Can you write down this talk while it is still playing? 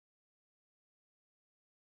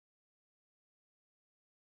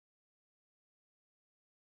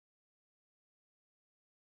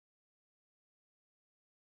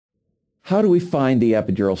How do we find the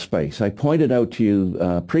epidural space? I pointed out to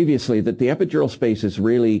you previously that the epidural space is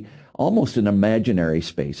really almost an imaginary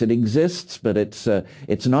space. It exists, but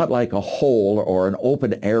it's not like a hole or an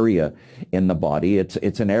open area in the body.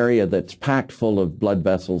 It's an area that's packed full of blood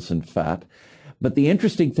vessels and fat. But the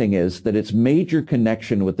interesting thing is that its major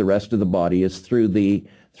connection with the rest of the body is through the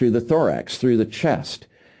thorax, through the chest.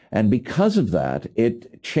 And because of that,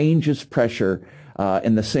 it changes pressure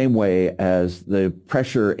in the same way as the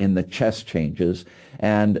pressure in the chest changes.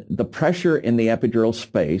 And the pressure in the epidural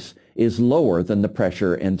space is lower than the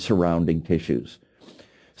pressure in surrounding tissues.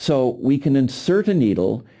 So we can insert a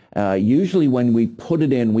needle. Usually when we put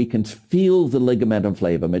it in, we can feel the ligamentum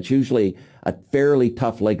flavum. It's usually a fairly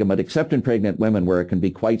tough ligament, except in pregnant women where it can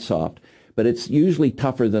be quite soft. But it's usually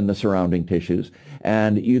tougher than the surrounding tissues.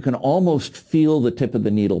 And you can almost feel the tip of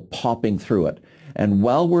the needle popping through it. And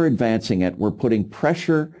while we're advancing it, we're putting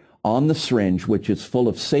pressure on the syringe, which is full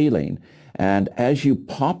of saline. And as you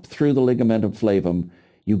pop through the ligamentum flavum,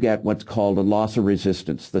 you get what's called a loss of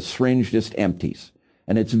resistance. The syringe just empties.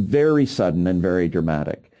 And it's very sudden and very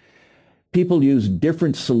dramatic. People use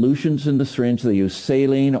different solutions in the syringe. They use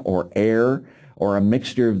saline or air or a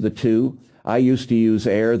mixture of the two. I used to use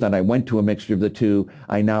air, then I went to a mixture of the two.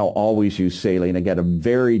 I now always use saline. I get a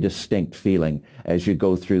very distinct feeling as you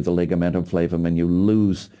go through the ligamentum flavum and you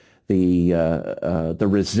lose the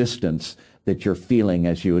resistance that you're feeling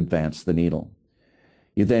as you advance the needle.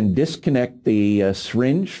 You then disconnect the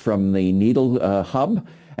syringe from the needle hub,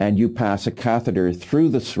 and you pass a catheter through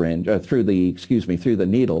the syringe, through the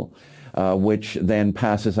needle, which then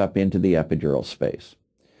passes up into the epidural space.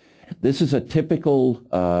 This is a typical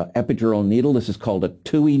epidural needle. This is called a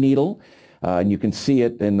TUI needle, and you can see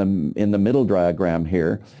it in the middle diagram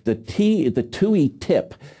here. The TUI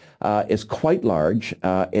tip is quite large.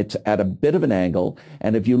 It's at a bit of an angle,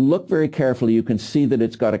 and if you look very carefully, you can see that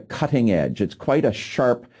it's got a cutting edge. It's quite a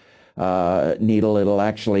sharp needle. It'll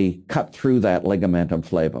actually cut through that ligamentum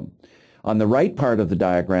flavum. On the right part of the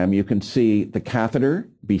diagram, you can see the catheter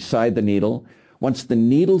beside the needle. Once the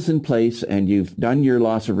needle's in place and you've done your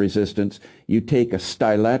loss of resistance, you take a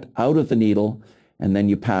stylet out of the needle and then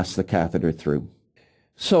you pass the catheter through.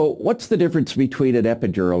 So what's the difference between an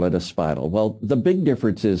epidural and a spinal? Well, the big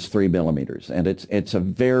difference is 3 millimeters, and it's a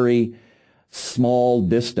very small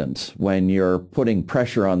distance when you're putting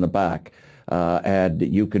pressure on the back and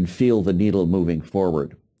you can feel the needle moving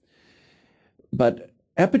forward. But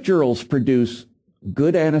epidurals produce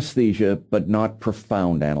good anesthesia, but not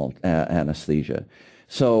profound anesthesia.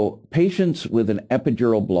 So patients with an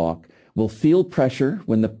epidural block will feel pressure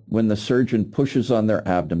when the surgeon pushes on their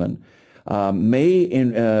abdomen, may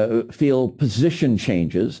feel position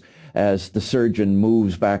changes as the surgeon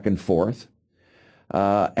moves back and forth,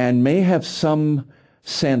 and may have some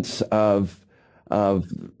sense of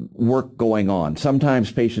work going on.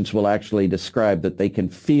 Sometimes patients will actually describe that they can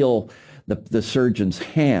feel the surgeon's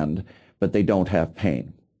hand, but they don't have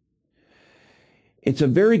pain. It's a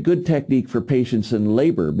very good technique for patients in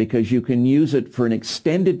labor because you can use it for an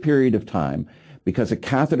extended period of time because a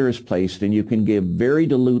catheter is placed and you can give very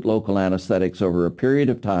dilute local anesthetics over a period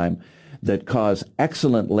of time that cause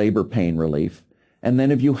excellent labor pain relief. And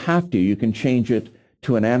then if you have to, you can change it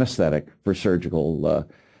to an anesthetic for surgical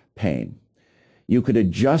pain. You could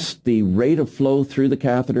adjust the rate of flow through the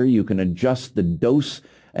catheter. You can adjust the dose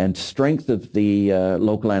and strength of the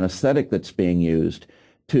local anesthetic that's being used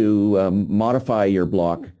to modify your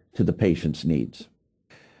block to the patient's needs.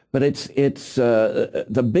 But it's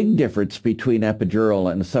the big difference between epidural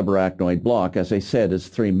and a subarachnoid block, as I said, is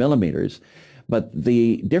 3 millimeters. But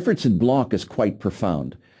the difference in block is quite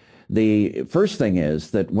profound. The first thing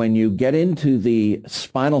is that when you get into the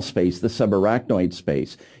spinal space, the subarachnoid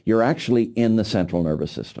space, you're actually in the central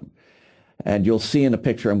nervous system. And you'll see in a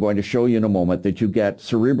picture I'm going to show you in a moment that you get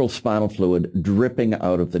cerebral spinal fluid dripping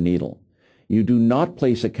out of the needle. You do not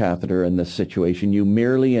place a catheter in this situation. You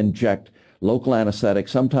merely inject local anesthetic,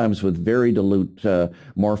 sometimes with very dilute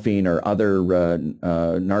morphine or other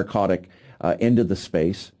narcotic into the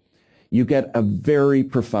space. You get a very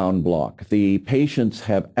profound block. The patients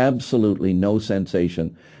have absolutely no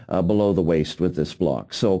sensation below the waist with this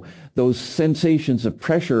block. So those sensations of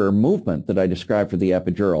pressure or movement that I described for the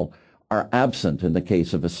epidural are absent in the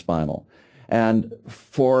case of a spinal. And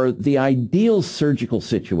for the ideal surgical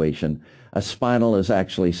situation, a spinal is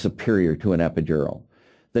actually superior to an epidural.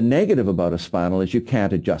 The negative about a spinal is you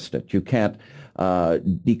can't adjust it. You can't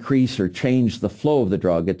decrease or change the flow of the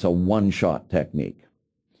drug. It's a one-shot technique.